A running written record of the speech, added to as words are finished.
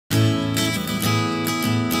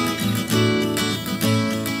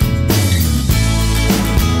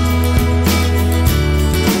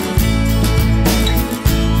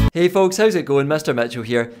Hey folks, how's it going? Mr. Mitchell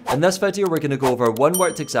here. In this video we're going to go over a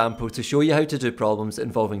one-word example to show you how to do problems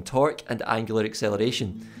involving torque and angular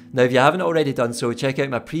acceleration. Now if you haven't already done so, check out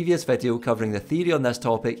my previous video covering the theory on this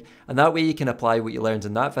topic, and that way you can apply what you learned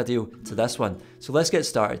in that video to this one. So let's get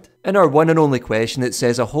started. In our one and only question it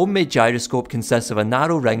says a homemade gyroscope consists of a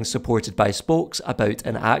narrow ring supported by spokes about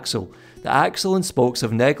an axle. The axle and spokes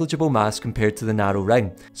have negligible mass compared to the narrow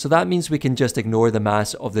ring, so that means we can just ignore the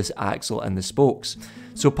mass of this axle and the spokes.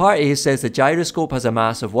 So part A says the gyroscope has a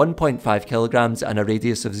mass of 1.5 kilograms and a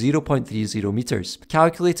radius of 0.30 meters.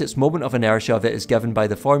 Calculate its moment of inertia of it is given by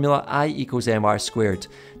the formula I equals mr squared.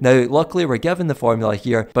 Now luckily we're given the formula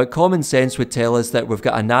here, but common sense would tell us that we've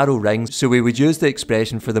got a narrow ring, so we would use the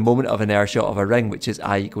expression for the moment of inertia of a ring, which is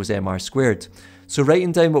I equals mr squared. So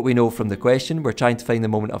writing down what we know from the question, we're trying to find the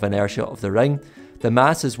moment of inertia of the ring. The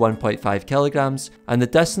mass is 1.5 kilograms, and the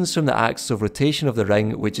distance from the axis of rotation of the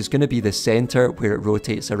ring, which is going to be the centre where it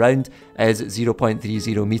rotates around, is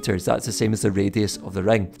 0.30 meters. That's the same as the radius of the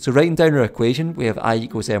ring. So writing down our equation, we have I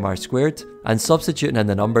equals mr squared, and substituting in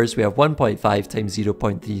the numbers, we have 1.5 times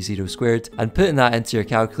 0.30 squared, and putting that into your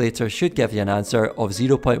calculator should give you an answer of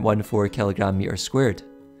 0.14 kilogram meters squared.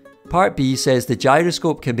 Part B says the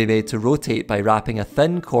gyroscope can be made to rotate by wrapping a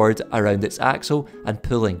thin cord around its axle and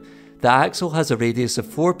pulling. The axle has a radius of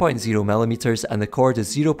 4.0 millimeters and the cord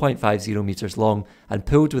is 0.50 meters long and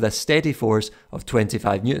pulled with a steady force of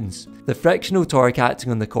 25 newtons. The frictional torque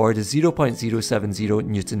acting on the cord is 0.070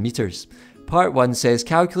 newton meters. Part 1 says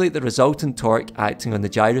calculate the resultant torque acting on the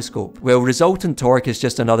gyroscope. Well, resultant torque is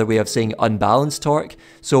just another way of saying unbalanced torque,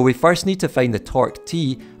 so we first need to find the torque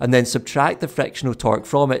T and then subtract the frictional torque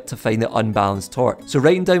from it to find the unbalanced torque. So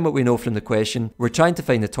writing down what we know from the question, we're trying to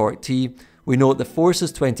find the torque T. We know that the force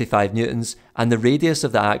is 25 newtons and the radius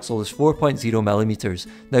of the axle is 4.0 millimeters.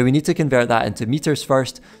 Now we need to convert that into meters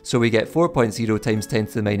first, so we get 4.0 times 10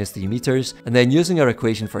 to the minus 3 meters, and then using our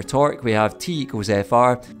equation for torque we have T equals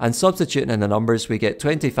Fr, and substituting in the numbers we get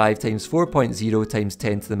 25 times 4.0 times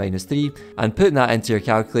 10 to the minus 3, and putting that into your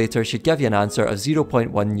calculator should give you an answer of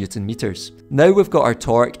 0.1 newton meters. Now we've got our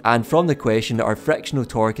torque, and from the question our frictional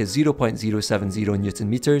torque is 0.070 newton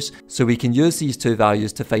meters, so we can use these two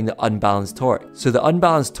values to find the unbalanced torque. So the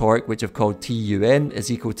unbalanced torque, which I've called TUN,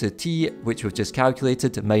 is equal to T, which we've just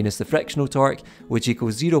calculated, minus the frictional torque, which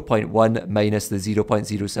equals 0.1 minus the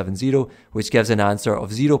 0.070, which gives an answer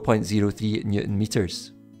of 0.03 newton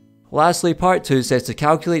meters. Lastly, part 2 says to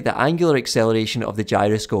calculate the angular acceleration of the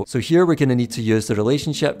gyroscope. So here we're going to need to use the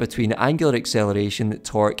relationship between angular acceleration,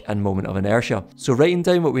 torque and moment of inertia. So writing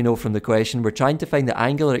down what we know from the question, we're trying to find the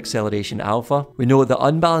angular acceleration alpha. We know the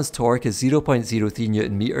unbalanced torque is 0.03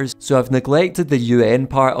 newton meters. So I've neglected the UN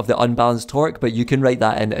part of the unbalanced torque, but you can write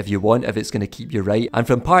that in if you want, if it's going to keep you right. And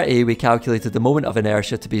from part A we calculated the moment of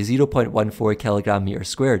inertia to be 0.14 kilogram meters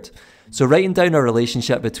squared. So writing down our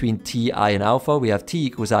relationship between T, I and alpha, we have T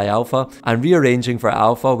equals I alpha, and rearranging for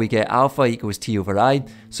alpha we get alpha equals T over I.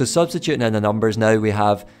 So substituting in the numbers now we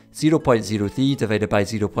have 0.03 divided by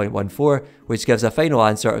 0.14, which gives a final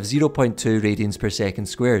answer of 0.2 radians per second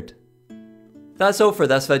squared. That's all for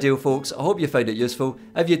this video folks, I hope you found it useful.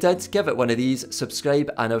 If you did, give it one of these,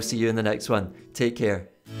 subscribe, and I'll see you in the next one. Take care.